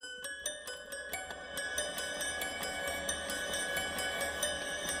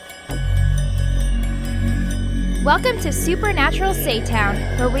Welcome to Supernatural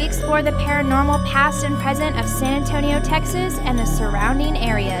Saytown, where we explore the paranormal past and present of San Antonio, Texas, and the surrounding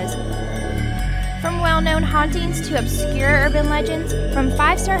areas. From well-known hauntings to obscure urban legends, from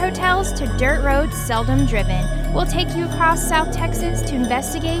five-star hotels to dirt roads seldom driven, we'll take you across South Texas to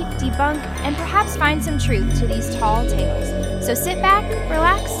investigate, debunk, and perhaps find some truth to these tall tales. So sit back,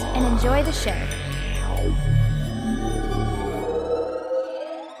 relax, and enjoy the show.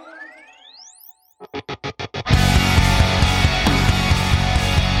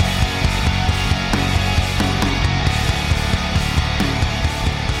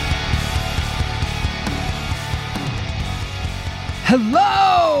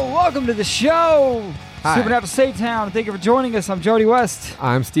 Hello! Welcome to the show! Hi. Supernatural Saytown. Thank you for joining us. I'm Jody West.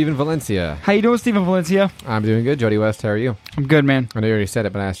 I'm Steven Valencia. How you doing, Steven Valencia? I'm doing good, Jody West. How are you? I'm good, man. I know you already said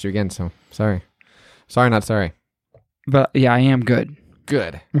it, but I asked you again, so sorry. Sorry, not sorry. But yeah, I am good.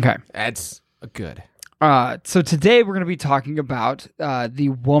 Good. Okay. That's good. So today we're going to be talking about the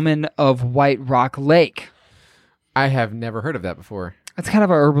Woman of White Rock Lake. I have never heard of that before. It's kind of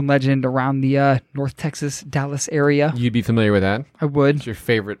an urban legend around the North Texas, Dallas area. You'd be familiar with that? I would. It's your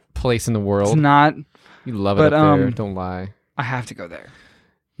favorite place in the world. It's not. You love it up there. Don't lie. I have to go there.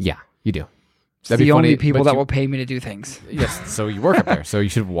 Yeah, you do. It's That'd be the only funny, people but that you- will pay me to do things. Yes, so you work up there, so you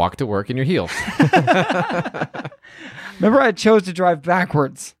should walk to work in your heels. Remember, I chose to drive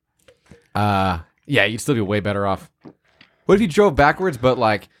backwards. Yeah, you'd still be way better off. What if you drove backwards, but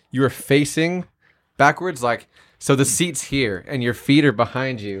like you were facing backwards, like so the seat's here and your feet are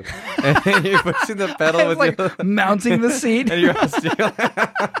behind you, and then you're pushing the pedal with Like your mounting the seat. and you're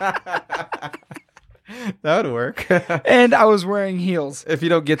that would work. And I was wearing heels. If you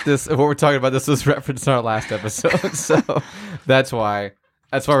don't get this, what we're talking about, this was referenced in our last episode, so that's why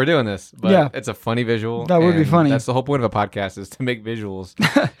we're doing this. But Yeah. it's a funny visual. That would be and funny. That's the whole point of a podcast, is to make visuals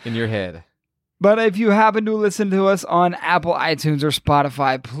in your head. But if you happen to listen to us on Apple, iTunes, or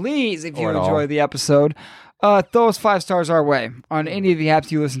Spotify, please, if you Or at enjoy all. the episode, throw us 5 stars our way on any of the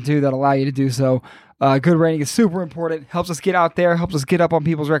apps you listen to that allow you to do so. Good rating is super important. Helps us get out there. Helps us get up on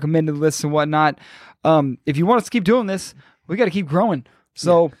people's recommended lists and whatnot. If you want us to keep doing this, we got to keep growing.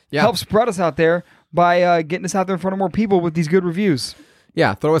 So Yeah. help spread us out there by getting us out there in front of more people with these good reviews.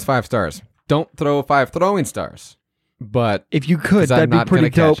 Yeah, throw us 5 stars. Don't throw 5 throwing stars. But If you could, 'Cause I'm that'd be not pretty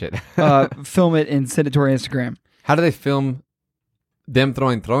gonna dope. catch it. Film it and send it to our Instagram. how do they film them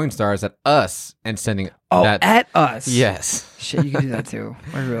throwing stars at us and sending Oh, that? at us. Yes. Shit, you can do that too.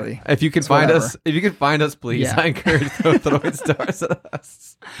 I really. If you can It's find whatever. us, please. Yeah. I encourage throwing stars at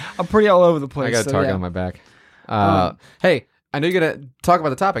us. I'm pretty all over the place. I got a so target yeah. on my back. Hey, I know you're gonna talk about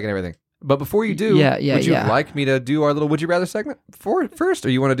the topic and everything, but before you do, Yeah, would you yeah. like me to do our little "Would you rather" segment first, or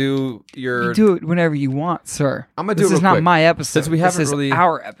you want to do your? You do it whenever you want, sir. I'm gonna do This it is real not quick. my episode. Since we this haven't is really-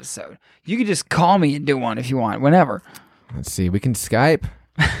 our episode. You can just call me and do one if you want, whenever. Let's see. We can Skype.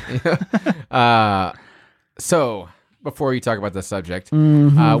 So before you talk about the subject,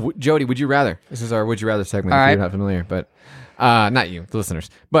 Jody, would you rather? This is our "Would you rather" segment. All If right. you're not familiar, but not you, the listeners.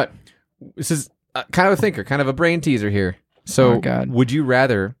 But this is kind of a thinker, kind of a brain teaser here. So, Oh, God. would you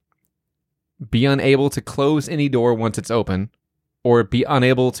rather be unable to close any door once it's open, or be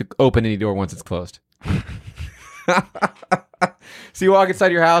unable to open any door once it's closed? So you walk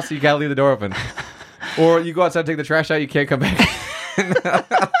inside your house, you gotta leave the door open, or you go outside and take the trash out, you can't come back.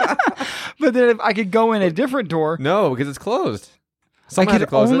 But then if I could go in a different door, No, because it's closed. I Someone had to could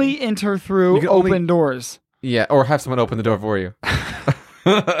close only it. enter through You could open only- doors. Yeah, or have someone open the door for you.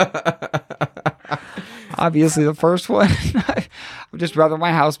 Obviously, the first one. I would just rather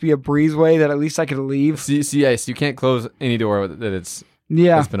my house be a breezeway that at least I could leave. So you can't close any door that it's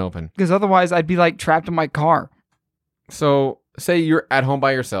Yeah, been open. because otherwise I'd be like trapped in my car. So say you're at home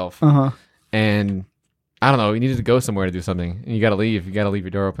by yourself, Uh-huh. and I don't know, you needed to go somewhere to do something, and you gotta leave. You gotta leave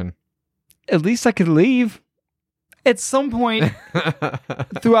your door open. At least I could leave. At some point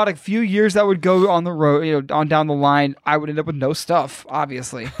throughout a few years that would go on the road, on down the line, I would end up with no stuff,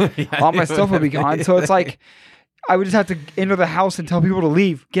 obviously. All my stuff would be gone. So it's like I would just have to enter the house and tell people to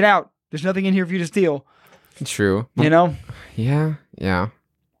leave. Get out. There's nothing in here for you to steal. True. You know? Yeah.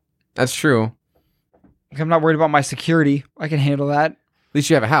 That's true. I'm not worried about my security. I can handle that. At least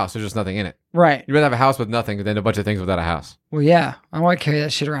you have a house. There's just nothing in it. Right. You'd rather have a house with nothing than a bunch of things without a house. Well, yeah. I don't want to carry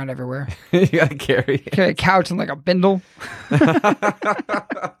that shit around everywhere. You gotta carry it. Carry a couch and like a bindle.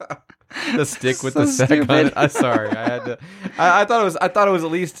 The stick with So the sack on stupid. it. I'm sorry. I had to. I thought it was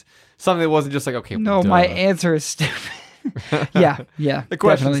at least something that wasn't just like, okay. No, duh. my answer is stupid. Yeah. The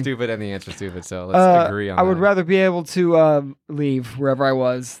question's definitely. stupid and the answer's stupid, so let's agree on I that. would rather be able to leave wherever I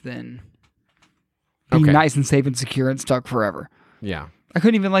was than be Okay. nice and safe and secure and stuck forever. Yeah. I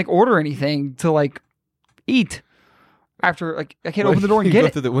couldn't even like order anything to like eat. after like I can't open the door and You get go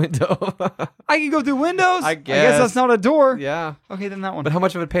it. through the window. I can go through windows. I I guess that's guess. not a door. Yeah. Okay, then that one. But how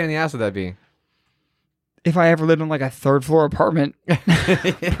much of a pain in the ass would that be? If I ever lived in like a third floor apartment,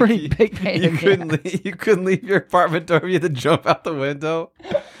 pretty big pain. You couldn't leave your apartment door. You had to jump out the window.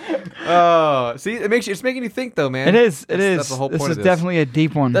 Oh, see, it's making you think though, man. It is. That's the whole This point is of this. definitely a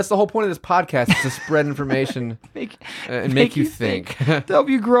deep one. That's the whole point of this podcast: is to spread information and make you think. To help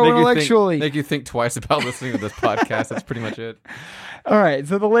you grow Make you think- intellectually. make you think twice about listening to this podcast. That's pretty much it. All right,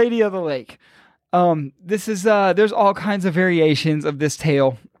 so the Lady of the Lake. This is there's all kinds of variations of this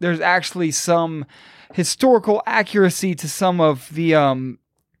tale. There's actually some historical accuracy to some of the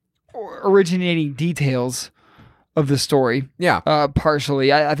originating details of the story. Yeah.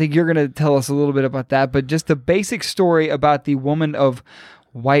 Partially. I think you're going to tell us a little bit about that, but just the basic story about the woman of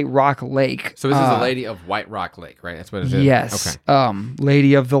White Rock Lake. So this is the Lady of White Rock Lake, right? That's what it is. Yes. Okay.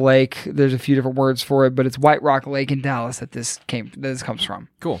 Lady of the Lake. There's a few different words for it, but it's White Rock Lake in Dallas that this comes from.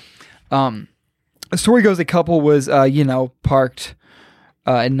 Cool. The story goes a couple was, parked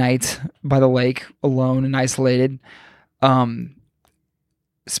at night by the lake, alone and isolated,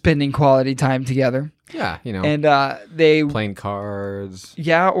 spending quality time together. Yeah, And they, playing cards,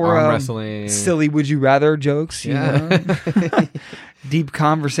 or arm wrestling, silly would you rather jokes, deep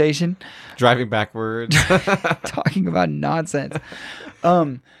conversation, driving backwards. talking about nonsense.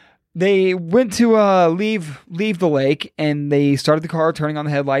 They went to leave the lake, and they started the car, turning on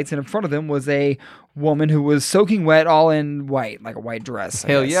the headlights, and in front of them was a woman who was soaking wet, all in white, like a white dress. I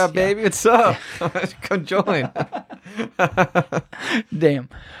Hell guess. yeah, baby, what's up? Come join. Damn.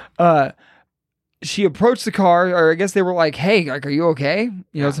 She approached the car, or I guess they were like, "Hey, like, are you okay?"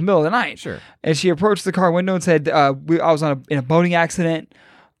 It's the middle of the night. Sure. And she approached the car window and said, "I was in a boating accident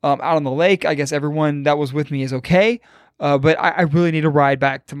out on the lake. I guess everyone that was with me is okay, but I really need a ride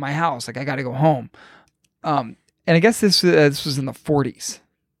back to my house. Like, I got to go home." And I guess this was in the 40s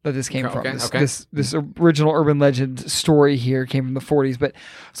that this came from. This original urban legend story here came from the 40s. But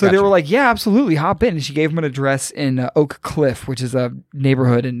so they Gotcha. were like, "Yeah, absolutely, hop in." And she gave him an address in Oak Cliff, which is a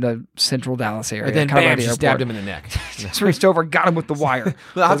neighborhood in the central Dallas area. And then kind of by bam, the she airport. stabbed him in the neck. Just reached over, got him with the wire.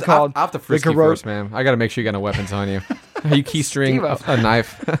 I'll What's it called? have to frisk you first, man. I got to make sure you got no weapons on you. Are you keystring Steve-o. a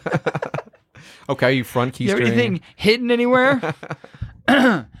knife? Okay, you front You have keystring. anything hidden anywhere?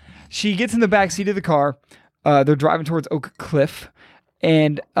 She gets in the back seat of the car. They're driving towards Oak Cliff.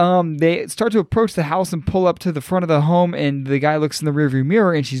 And they start to approach the house and pull up to the front of the home. And the guy looks in the rearview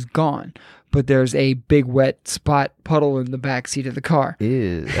mirror and she's gone. But there's a big wet spot puddle in the back seat of the car.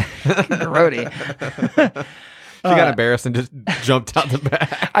 Ew. Grody. She got embarrassed and just jumped out the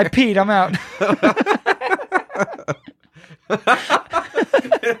back. I peed. I'm out.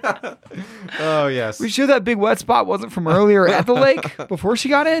 Oh, yes. We sure that big wet spot wasn't from earlier at the lake before she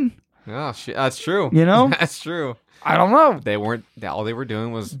got in? Oh, shit. That's true. You know? That's true. I don't know. They weren't, all they were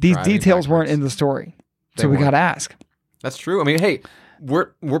doing was These driving details weren't backwards. in the story. They So we weren't. got to ask. That's true. I mean, hey, we're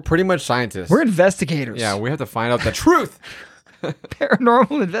pretty much scientists. We're investigators. Yeah, we have to find out the truth.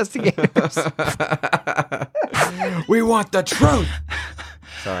 Paranormal investigators. We want the truth.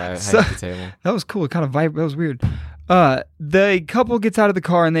 Sorry, I had So- the table. That was cool. It kind of vibe. That was weird. The couple gets out of the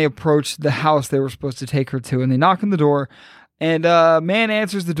car and they approach the house they were supposed to take her to, and they knock on the door. And man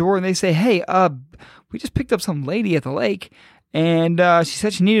answers the door, and they say, "Hey, we just picked up some lady at the lake, and she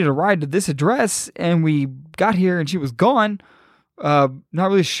said she needed a ride to this address, and we got here and she was gone. Not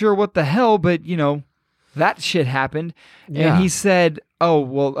really sure what the hell, but that shit happened." Yeah. And he said, "Oh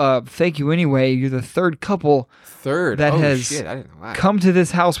well, thank you anyway. You're the third couple Third. that oh, has shit. I didn't know that. come to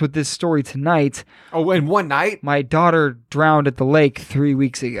this house with this story tonight. Oh, in one night? My daughter drowned at the lake 3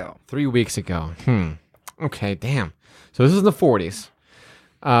 weeks ago." 3 weeks ago. Okay, damn. So this is in the 40s.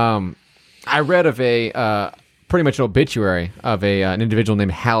 I read of a pretty much an obituary of an individual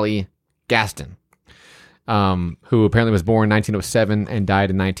named Hallie Gaston, who apparently was born in 1907 and died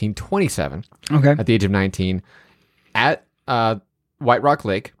in 1927 Okay. at the age of 19 at White Rock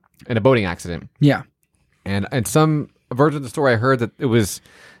Lake in a boating accident. Yeah. And in some version of the story, I heard that that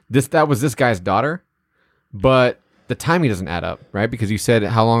was this guy's daughter, but the timing doesn't add up, right? Because you said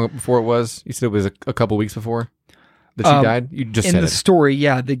how long before it was? You said it was a couple weeks before that she died? You just In said the it. story,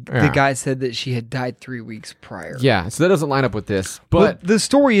 yeah, the Yeah. guy said that she had died 3 weeks prior. Yeah, so that doesn't line up with this. But But the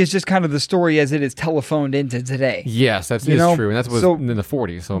story is just kind of the story as it is telephoned into today. yes, that's You know, true. And that was so in the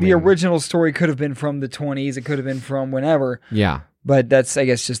 40s. So I The mean, original story could have been from the 20s. It could have been from whenever. Yeah. But that's, I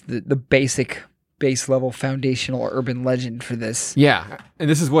guess, just the base level foundational urban legend for this. Yeah, and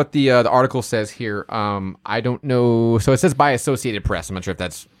this is what the article says here. I don't know. So it says by Associated Press. I'm not sure if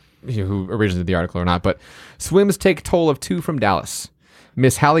that's who originated the article or not. But swims take toll of 2 from Dallas.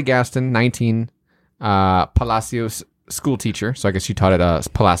 Miss Hallie Gaston, 19, Palacios school teacher. So I guess she taught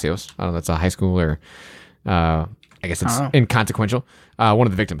at Palacios. I don't know, that's a high school or I guess it's inconsequential. One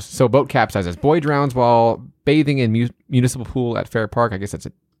of the victims. So boat capsizes. Boy drowns while bathing in municipal pool at Fair Park. I guess that's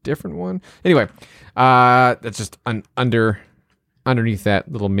a different one. Anyway, that's just underneath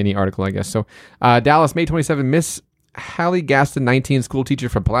that little mini article, I guess. So Dallas, May 27, Miss Hallie Gaston, 19, school teacher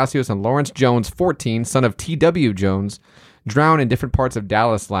from Palacios, and Lawrence Jones, 14, son of T.W. Jones, drowned in different parts of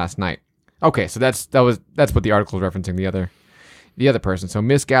Dallas last night. Okay, so that's what the article is referencing, the other person. So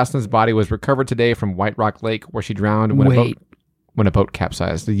Miss Gaston's body was recovered today from White Rock Lake, where she drowned when a boat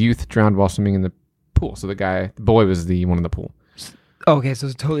capsized. The youth drowned while swimming in the pool. So the boy was the one in the pool. Okay, so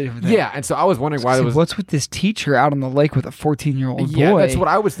it's a totally different thing. Yeah, and so I was wondering why there was... What's with this teacher out on the lake with a 14-year-old boy? Yeah, that's what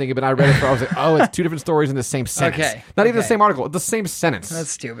I was thinking, but I read it, I was like, oh, it's two different stories in the same sentence. Okay. Not even the same article, the same sentence. That's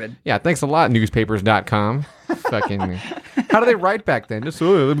stupid. Yeah, thanks a lot, newspapers.com. Fucking... How do they write back then? Just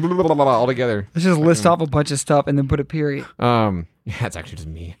all together. Let's just list off a bunch of stuff and then put a period. Yeah, it's actually just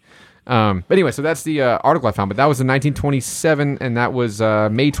me. But anyway, so that's the article I found, but that was in 1927, and that was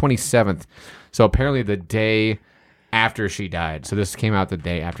May 27th. So apparently the day after she died. So this came out the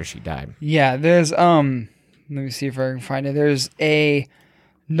day after she died. Yeah, there's let me see if I can find it. There's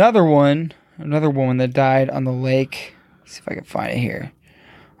another woman that died on the lake. Let's see if I can find it here.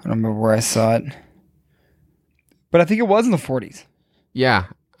 I don't remember where I saw it, but I think it was in the 40s. Yeah,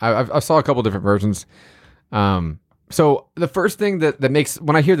 I saw a couple different versions. So the first thing that makes,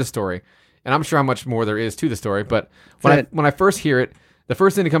 when I hear the story, and I'm sure how much more there is to the story, but when I first hear it, the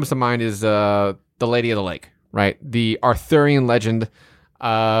first thing that comes to mind is the Lady of the Lake. Right, the Arthurian legend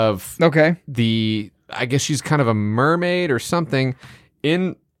of I guess she's kind of a mermaid or something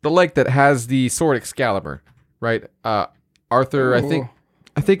in the lake that has the sword Excalibur, right? Arthur, Ooh.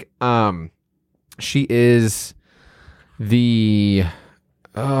 I think she is the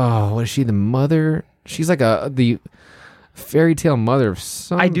what is she? The mother? She's like the fairy tale mother of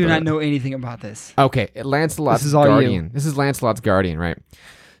some. I do not know anything about this. Okay, Lancelot's guardian. This is Lancelot's guardian, right?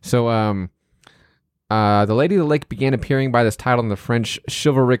 So the Lady of the Lake began appearing by this title in the French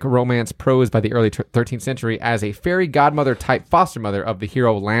chivalric romance prose by the early 13th century as a fairy godmother type foster mother of the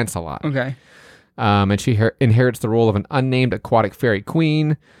hero Lancelot. Okay. And she inherits the role of an unnamed aquatic fairy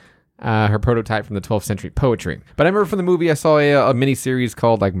queen, her prototype from the 12th century poetry. But I remember from the movie I saw a mini-series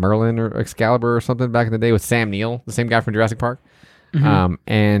called like Merlin or Excalibur or something back in the day with Sam Neill, the same guy from Jurassic Park. Mm-hmm.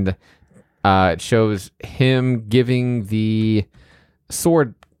 And it shows him giving the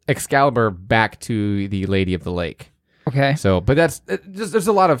sword Excalibur back to the Lady of the Lake. Okay. So, but there's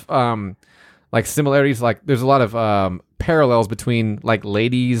a lot of like similarities. Like there's a lot of parallels between like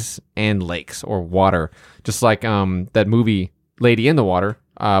ladies and lakes or water. Just like that movie Lady in the Water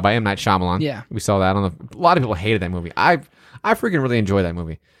by M. Night Shyamalan. Yeah. We saw that a lot of people hated that movie. I freaking really enjoy that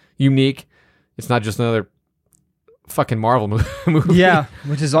movie. Unique. It's not just another fucking Marvel movie. Yeah,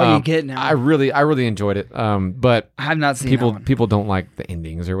 which is all you get now. I really enjoyed it. But I have not seen people don't like the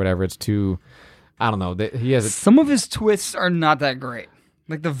endings or whatever. It's too, I don't know. He has some of his twists are not that great.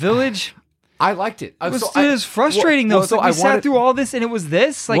 Like The Village. I liked it. It was frustrating though. So I sat through all this and it was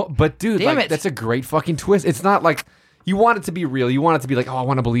this. Like, but dude, damn it. That's a great fucking twist. It's not like you want it to be real. You want it to be like, oh, I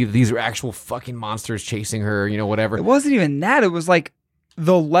want to believe these are actual fucking monsters chasing her. You know, whatever. It wasn't even that. It was like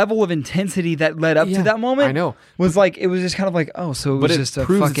the level of intensity that led up to that moment. I know. Was like, it was just kind of like, oh, so it was just a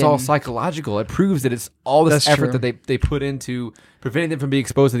proves fucking... it's all psychological. It proves that it's all this effort that they put into preventing them from being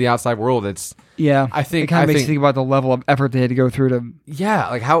exposed to the outside world. It's I think it kind of makes you think about the level of effort they had to go through to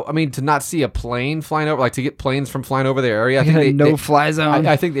like how, I mean, to not see a plane flying over, like to get planes from flying over their area. I think they no-fly zone.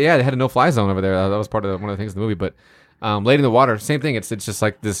 I think they had a no-fly zone over there. That was part of one of the things in the movie. But Lady in the Water, same thing. It's just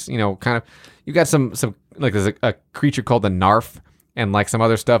like this, you know, kind of, you got some like there's a creature called the Narf. And like some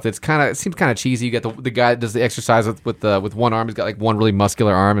other stuff that's seems kind of cheesy. You get the guy that does the exercise with one arm. He's got like one really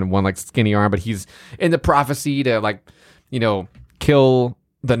muscular arm and one like skinny arm, but he's in the prophecy to like, you know, kill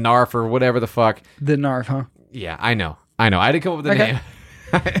the Narf or whatever the fuck. The Narf, huh? Yeah, I know. I didn't come up with the name.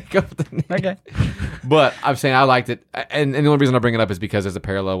 I didn't come up with the name. Okay. But I'm saying I liked it, and the only reason I bring it up is because there's a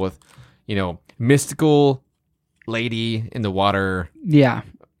parallel with, you know, mystical lady in the water. Yeah.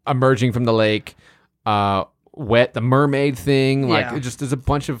 Emerging from the lake. Wet, the mermaid thing, like it just there's a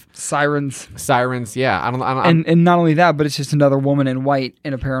bunch of sirens. Yeah, I don't. And not only that, but it's just another woman in white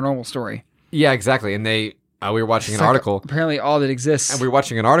in a paranormal story. Yeah, exactly. And we were watching an article. Apparently, all that exists. And we were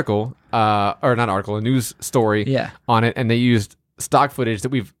watching an article, or not article, a news story. On it, and they used stock footage that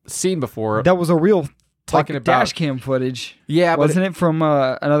we've seen before. That was a real talking like about dash cam footage. Yeah, wasn't it from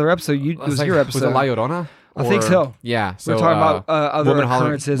another episode? It was your episode. Was it La Llorona? I think so. Yeah. So We're talking about other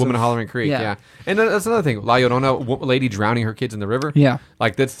occurrences. Woman hollering creek. Yeah. And that's another thing. La Llorona, lady drowning her kids in the river. Yeah.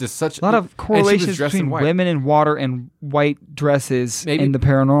 Like that's just such a lot of correlations between women in water and white dresses in the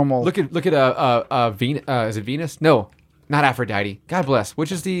paranormal. Look at Venus. Is it Venus? No, not Aphrodite. God bless.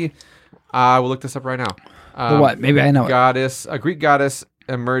 Which is the? We'll look this up right now. The what? Maybe I know goddess, a Greek goddess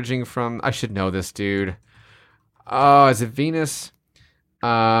emerging from. I should know this, dude. Oh, is it Venus?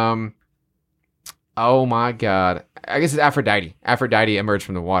 Oh my God. I guess it's Aphrodite. Aphrodite emerged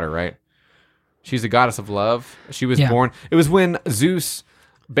from the water, right? She's the goddess of love. She was born. It was when Zeus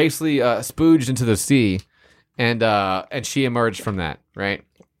basically spooged into the sea, and she emerged from that, right?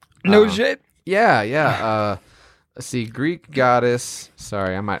 No shit. Yeah. Let's see, Greek goddess.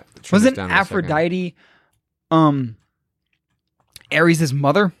 Sorry, I might. Wasn't Aphrodite, Ares'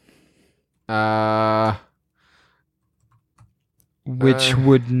 mother? Which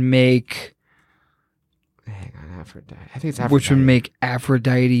would make. Hang on, Aphrodite. I think it's Aphrodite. Which would make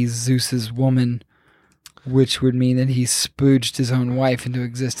Aphrodite Zeus's woman, which would mean that he spooged his own wife into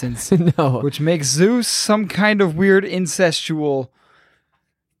existence. No. Which makes Zeus some kind of weird incestual.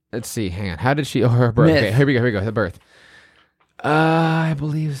 Let's see. Hang on. How did she? Oh, her birth. Myth. Okay, here we go. The birth. I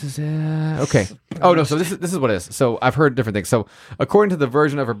believe this is it. Okay. Oh no. So this is what it is. So I've heard different things. So according to the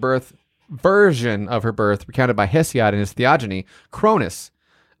version of her birth recounted by Hesiod in his Theogony, Cronus,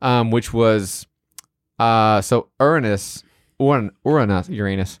 which was Uranus.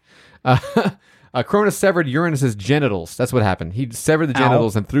 Cronus severed Uranus's genitals. That's what happened. He severed the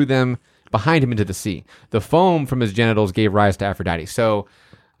genitals and threw them behind him into the sea. The foam from his genitals gave rise to Aphrodite. So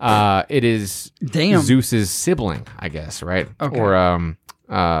it is Zeus's sibling, I guess, right? Okay. Or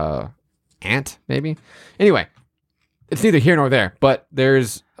aunt, maybe. Anyway, it's neither here nor there, but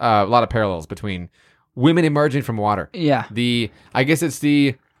there's a lot of parallels between women emerging from water. Yeah. I guess it's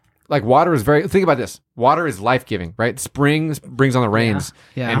the. Like water is think about this. Water is life-giving, right? Spring brings on the rains,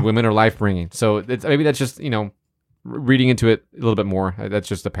 and women are life-bringing. So maybe that's just, reading into it a little bit more. That's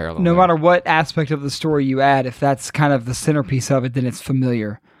just a parallel. No matter what aspect of the story you add, if that's kind of the centerpiece of it, then it's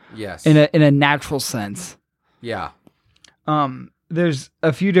familiar. Yes. In a natural sense. Yeah. There's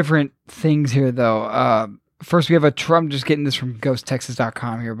a few different things here, though. First, we have I'm just getting this from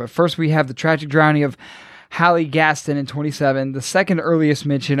GhostTexas.com here, but first we have the tragic drowning of Hallie Gaston in 1927. The second earliest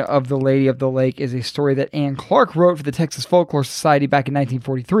mention of the Lady of the Lake is a story that Anne Clark wrote for the Texas Folklore Society back in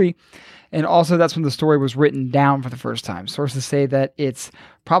 1943. And also that's when the story was written down for the first time. Sources say that it's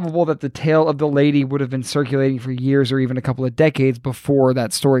probable that the tale of the lady would have been circulating for years or even a couple of decades before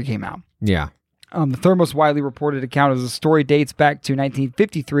that story came out. Yeah. The third most widely reported account of the story dates back to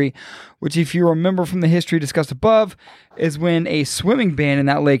 1953, which, if you remember from the history discussed above, is when a swimming ban in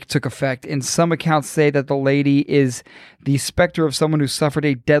that lake took effect. And some accounts say that the lady is the specter of someone who suffered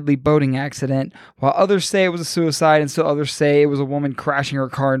a deadly boating accident, while others say it was a suicide, and still others say it was a woman crashing her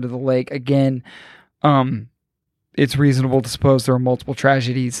car into the lake. Again, it's reasonable to suppose there are multiple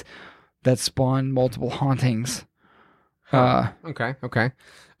tragedies that spawn multiple hauntings. Okay.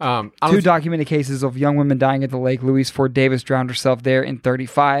 Two documented cases of young women dying at the lake. Louise Ford Davis drowned herself there in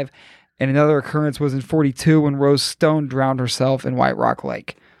 1935, and another occurrence was in 1942 when Rose Stone drowned herself in White Rock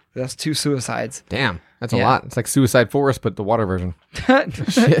Lake. That's 2 suicides. Damn, that's a lot. It's like Suicide Forest, but the water version.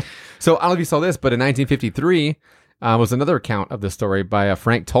 Shit. So I don't know if you saw this, but in 1953 was another account of the story by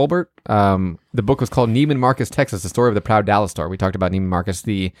Frank Tolbert. The book was called Neiman Marcus, Texas, the story of the proud Dallas store. We talked about Neiman Marcus.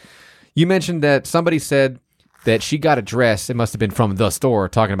 You mentioned that somebody said that she got a dress. It must have been from the store,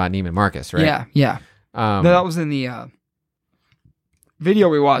 talking about Neiman Marcus, right? Yeah. No, that was in the video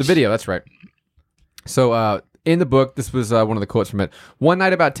we watched. The video, that's right. So in the book, this was one of the quotes from it. One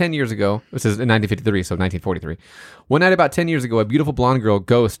night about 10 years ago, this is in 1953, so 1943. One night about 10 years ago, a beautiful blonde girl,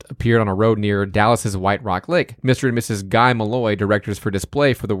 Ghost, appeared on a road near Dallas's White Rock Lake. Mr. and Mrs. Guy Malloy, directors for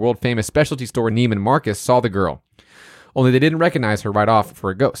display for the world-famous specialty store Neiman Marcus, saw the girl. Only they didn't recognize her right off for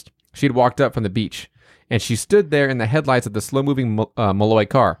a ghost. She had walked up from the beach, and she stood there in the headlights of the slow-moving Malloy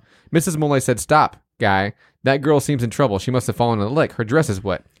car. Mrs. Malloy said, "Stop, Guy. That girl seems in trouble. She must have fallen in the lake. Her dress is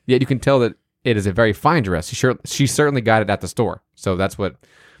wet." Yet you can tell that it is a very fine dress. She certainly got it at the store. So that's what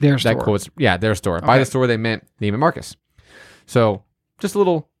their store. That quote's, their store. Okay. By the store, they meant Neiman Marcus. So just a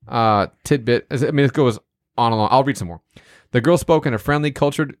little tidbit. It goes on and on. I'll read some more. The girl spoke in a friendly,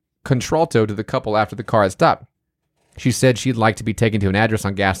 cultured contralto to the couple after the car had stopped. She said she'd like to be taken to an address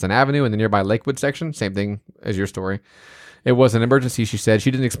on Gaston Avenue in the nearby Lakewood section. Same thing as your story. It was an emergency, she said.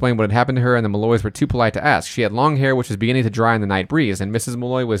 She didn't explain what had happened to her, and the Malloys were too polite to ask. She had long hair, which was beginning to dry in the night breeze, and Mrs.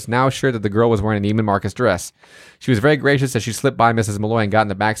 Malloy was now sure that the girl was wearing a Neiman Marcus dress. She was very gracious as she slipped by Mrs. Malloy and got in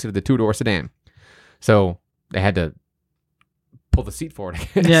the backseat of the 2-door sedan. So they had to pull the seat forward,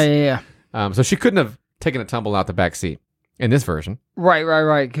 I guess. Yeah. So she couldn't have taken a tumble out the back seat in this version.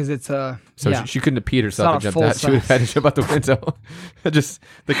 Right. Because it's So she couldn't have peed herself and It's jumped not a out. She would have had to jump out the window. Just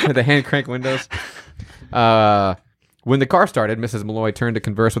the hand crank windows. When the car started, Mrs. Malloy turned to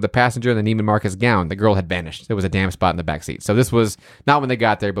converse with the passenger in the Neiman Marcus gown. The girl had vanished. There was a damn spot in the back seat. So this was not when they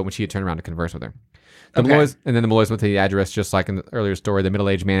got there, but when she had turned around to converse with her. The Malloys went to the address just like in the earlier story. The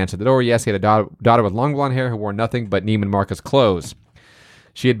middle-aged man answered the door. Yes, he had a daughter with long blonde hair who wore nothing but Neiman Marcus clothes.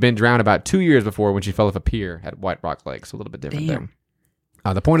 She had been drowned about 2 years before when she fell off a pier at White Rock Lake. So a little bit different there.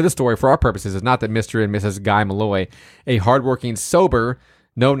 The point of the story, for our purposes, is not that Mr. and Mrs. Guy Malloy, a hardworking, sober,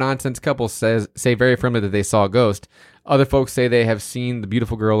 no-nonsense couple, say very firmly that they saw a ghost. Other folks say they have seen the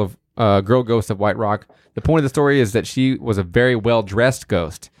beautiful girl ghost of White Rock. The point of the story is that she was a very well-dressed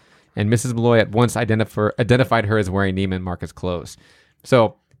ghost, and Mrs. Malloy at once identified her as wearing Neiman Marcus clothes.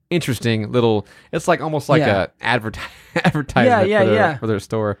 So, interesting little... It's like almost like a advertisement for their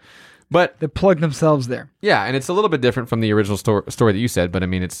store. But they plugged themselves there. Yeah, and it's a little bit different from the original story that you said, but I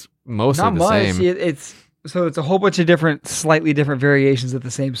mean, it's mostly Not the much. same. So it's a whole bunch of different, slightly different variations of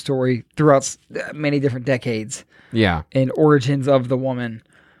the same story throughout many different decades. Yeah. And origins of the woman.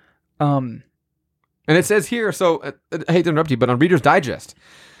 And it says here, so I hate to interrupt you, but on Reader's Digest,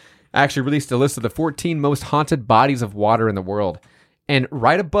 I actually released a list of the 14 most haunted bodies of water in the world. And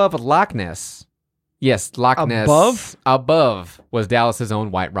right above Loch Ness, yes, Loch Ness. Above was Dallas's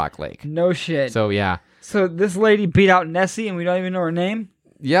own White Rock Lake. No shit. So, yeah. So this lady beat out Nessie and we don't even know her name?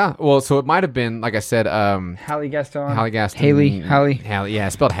 Yeah, well, so it might have been, like I said, Hallie Gaston. Hallie. Yeah, I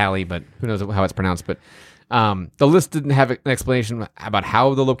spelled Hallie, but who knows how it's pronounced. But the list didn't have an explanation about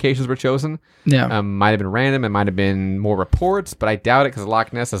how the locations were chosen. Yeah. Might have been random. It might have been more reports, but I doubt it because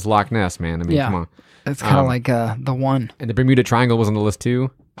Loch Ness is Loch Ness, man. I mean, come on. It's kind of like the one. And the Bermuda Triangle was on the list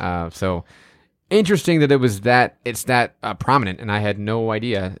too. So interesting that it's that prominent, and I had no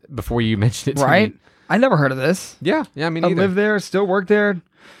idea before you mentioned it to me. I never heard of this. Yeah, me neither. I live there, still work there.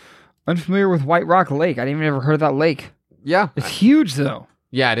 Unfamiliar with White Rock Lake. I didn't even ever heard of that lake. Yeah. It's huge, though.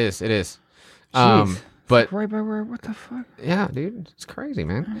 Yeah, it is. Jeez. But it's right by where? What the fuck? Yeah, dude. It's crazy,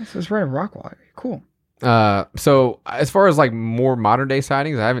 man. It's right in Rockwall. Cool. So as far as like more modern day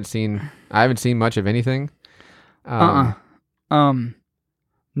sightings, I haven't seen much of anything. No. I'll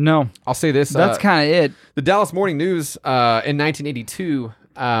say this. That's kind of it. The Dallas Morning News in 1982.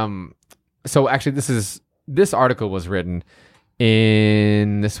 So actually, this article was written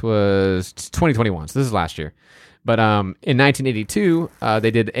this was 2021, so this is last year. But in 1982,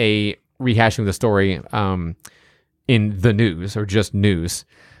 they did a rehashing of the story in the news, or just news,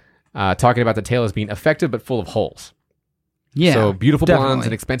 talking about the tale as being effective but full of holes. Yeah, so beautiful definitely. blondes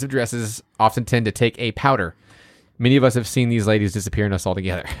and expensive dresses often tend to take a powder. Many of us have seen these ladies disappear in us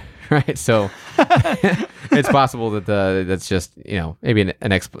altogether, right? So it's possible that that's just, maybe an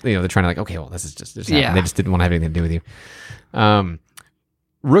they're trying to like, okay, well, this is just happened. They just didn't want to have anything to do with you.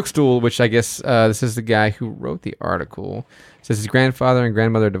 Rookstool, which I guess this is the guy who wrote the article, says his grandfather and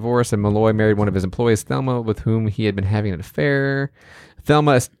grandmother divorced, and Malloy married one of his employees, Thelma, with whom he had been having an affair.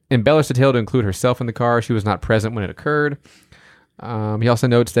 Thelma embellished the tale to include herself in the car. She was not present when it occurred. He also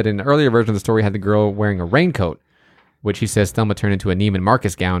notes that in an earlier version of the story had the girl wearing a raincoat, which he says Thelma turned into a Neiman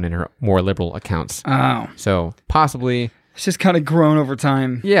Marcus gown in her more liberal accounts. Oh. So possibly... It's just kind of grown over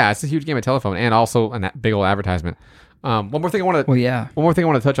time. Yeah, it's a huge game of telephone, and also a big old advertisement. One more thing I want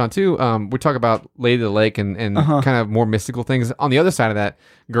to touch on too. We talk about Lady of the Lake and kind of more mystical things. On the other side of that,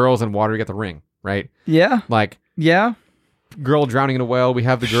 girls in water, you got the Ring, right? Yeah. Girl drowning in a well. We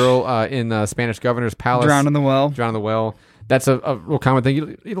have the girl in the Spanish governor's palace. Drowned in the well. That's a real common thing.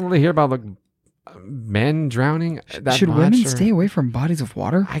 You don't really hear about like men drowning that Should much, women stay away from bodies of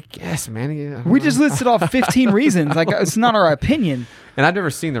water? I guess, man. We just listed off 15 reasons. Like, it's not our opinion. And I've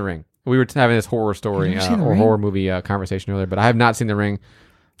never seen The Ring. We were having this horror story or horror movie conversation earlier, but I have not seen The Ring.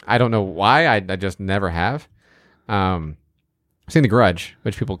 I don't know why. I just never have. I've seen The Grudge,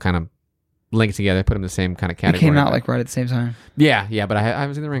 which people kind of link together, put them in the same kind of category. It came out like right at the same time. Yeah, but I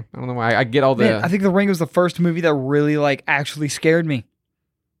haven't seen The Ring. I don't know why. I get all the... Man, I think The Ring was the first movie that really like actually scared me.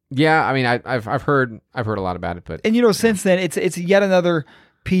 Yeah, I mean, I've heard a lot about it, but since then it's yet another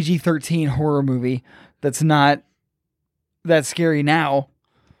PG-13 horror movie that's not that scary now.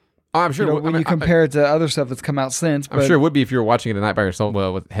 Oh, I'm sure when you compare it to other stuff that's come out since. I'm sure it would be if you were watching it at night by yourself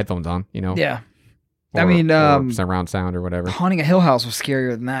with headphones on. Yeah, or surround sound or whatever. Haunting a Hill House was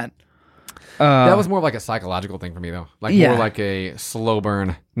scarier than that. That was more like a psychological thing for me though, more like a slow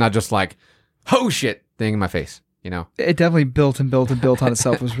burn, not just like oh shit thing in my face. It definitely built on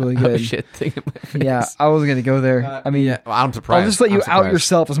itself. It was really good. Oh, shit thing in my face. Yeah, I wasn't going to go there. I'm surprised. I'll just let you out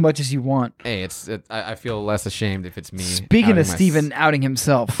yourself as much as you want. Hey, I feel less ashamed if it's me. Speaking of Steven outing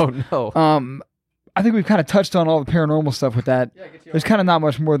himself. Oh, no. I think we've kind of touched on all the paranormal stuff with that. There's kind of not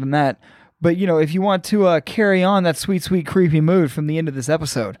much more than that. But, if you want to carry on that sweet, sweet, creepy mood from the end of this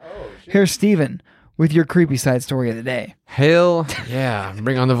episode, here's Steven with your creepy side story of the day. Hell yeah.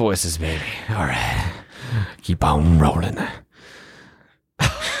 Bring on the voices, baby. All right. Keep on rolling.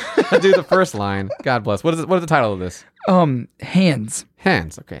 Do the first line. God bless. What is the title of this? Hands.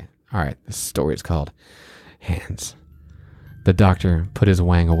 Hands. Okay. All right. This story is called Hands. The doctor put his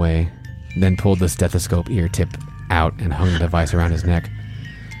wang away, then pulled the stethoscope ear tip out and hung the device around his neck.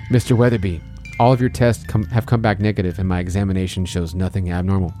 Mr. Weatherby, all of your tests have come back negative and my examination shows nothing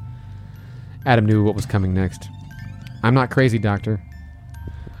abnormal. Adam knew what was coming next. I'm not crazy, doctor.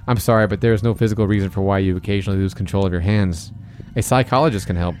 I'm sorry, but there is no physical reason for why you occasionally lose control of your hands. A psychologist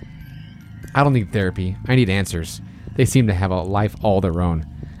can help. I don't need therapy. I need answers. They seem to have a life all their own.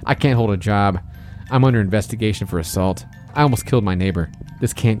 I can't hold a job. I'm under investigation for assault. I almost killed my neighbor.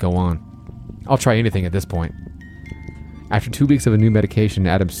 This can't go on. I'll try anything at this point. After 2 weeks of a new medication,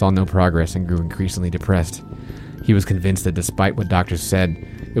 Adam saw no progress and grew increasingly depressed. He was convinced that despite what doctors said,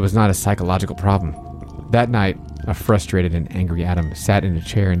 it was not a psychological problem. That night, a frustrated and angry Adam sat in a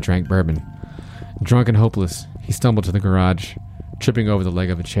chair and drank bourbon. Drunk and hopeless, he stumbled to the garage, tripping over the leg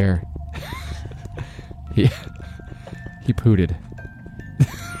of a chair. He pooted.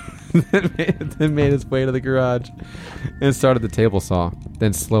 then made his way to the garage and started the table saw.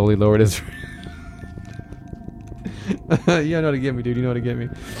 Then slowly lowered his... You know how to get me, dude. You know how to get me.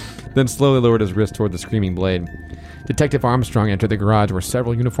 Then slowly lowered his wrist toward the screaming blade. Detective Armstrong entered the garage where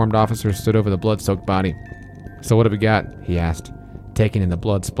several uniformed officers stood over the blood-soaked body. So what have we got? He asked, taking in the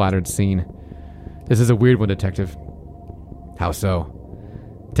blood-splattered scene. This is a weird one, Detective. How so?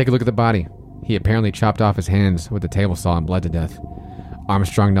 Take a look at the body. He apparently chopped off his hands with the table saw and bled to death.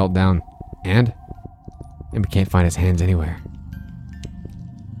 Armstrong knelt down. And we can't find his hands anywhere.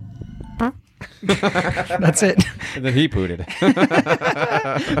 That's it. And then he pooted.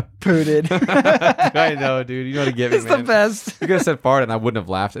 Pooted. I know, dude. You know how to get me, It's man. the best. You could have said fart and I wouldn't have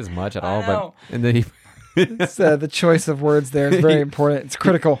laughed as much at all. But and then he... It's, the choice of words there is very important. It's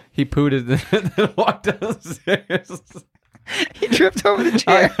critical. He pooted and then walked downstairs. He tripped over the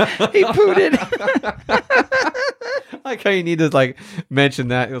chair. He pooted. Like how you need to mention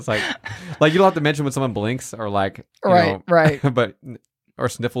that. It was like you don't have to mention when someone blinks or you know, right. But or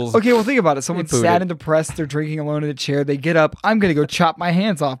sniffles. Okay, well think about it. Someone's pooted. sad and depressed. They're drinking alone in a chair. They get up. I'm going to go chop my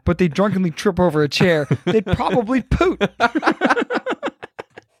hands off. But they drunkenly trip over a chair. They'd probably poot.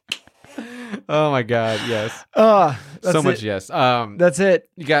 Oh my God! Yes. So much it. yes. That's it.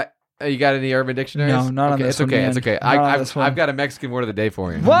 You got any Urban Dictionaries? No, not on okay, this it's one, okay. man. It's okay. Not on this one. I've got a Mexican word of the day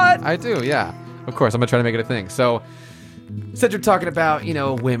for you. What? I do. Yeah. Of course, I'm gonna try to make it a thing. So, since you're talking about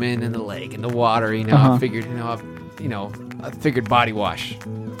women and the lake and the water, I figured I figured body wash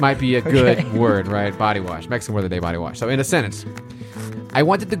might be a good word, right? Body wash. Mexican word of the day, body wash. So in a sentence, I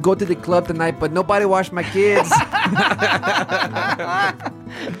wanted to go to the club tonight, but nobody washed my kids.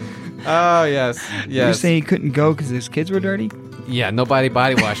 Oh, yes. You're saying he couldn't go because his kids were dirty? Yeah, nobody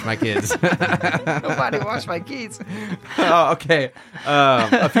body washed my kids. Nobody washed my kids. Oh, okay.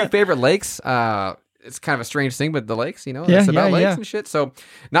 A few favorite lakes. It's kind of a strange thing, but the lakes, it's about lakes and shit. So,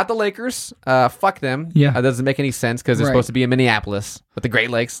 not the Lakers. Fuck them. Yeah. That doesn't make any sense because they're supposed to be in Minneapolis. But the Great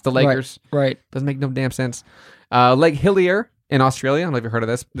Lakes, the Lakers. Right. Doesn't make no damn sense. Lake Hillier in Australia. I don't know if you've heard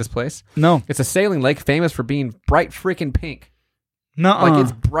of this place. No. It's a sailing lake famous for being bright freaking pink. Nuh-uh. Like,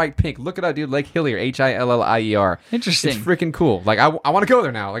 it's bright pink. Look it up, dude. Lake Hillier. Hillier. Interesting. It's freaking cool. Like, I want to go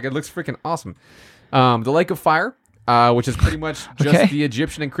there now. Like, it looks freaking awesome. The Lake of Fire, which is pretty much just the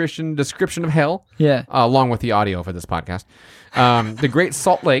Egyptian and Christian description of hell. Yeah. Along with the audio for this podcast. The Great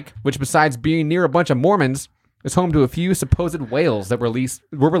Salt Lake, which besides being near a bunch of Mormons, is home to a few supposed whales that were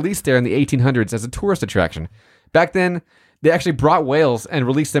released there in the 1800s as a tourist attraction. Back then, they actually brought whales and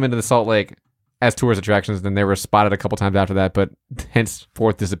released them into the Salt Lake as tourist attractions. Then they were spotted a couple times after that, but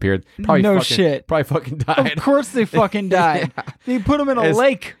henceforth disappeared. Probably fucking died. Of course they fucking died. Yeah. They put them in a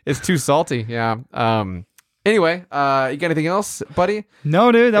lake. It's too salty. Yeah. Anyway, you got anything else, buddy?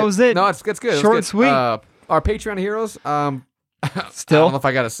 No, dude, that was it. No, it's good. Short and sweet. Our Patreon heroes. Still, I don't know if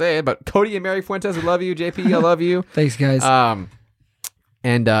I gotta say it, but Cody and Mary Fuentes, we love you. JP, I love you. Thanks, guys.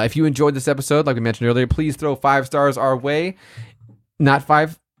 And if you enjoyed this episode, like we mentioned earlier, please throw 5 stars our way. Not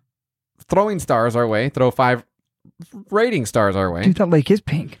 5 throwing stars our way. Throw 5 rating stars our way. Dude, that lake is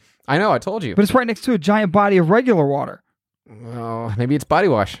pink. I know, I told you. But it's right next to a giant body of regular water. Well, maybe it's body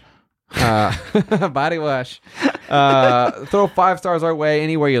wash. Body wash. Throw 5 stars our way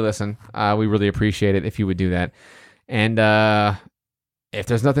anywhere you listen. We really appreciate it if you would do that. And if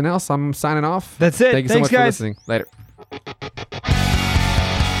there's nothing else, I'm signing off. That's it. Thank you so much for listening. Later.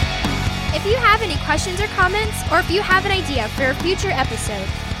 If you have any questions or comments, or if you have an idea for a future episode,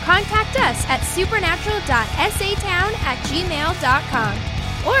 contact us at supernatural.satown@gmail.com.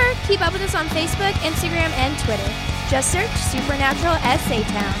 Or keep up with us on Facebook, Instagram, and Twitter. Just search Supernatural SA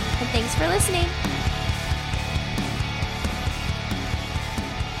Town. And thanks for listening.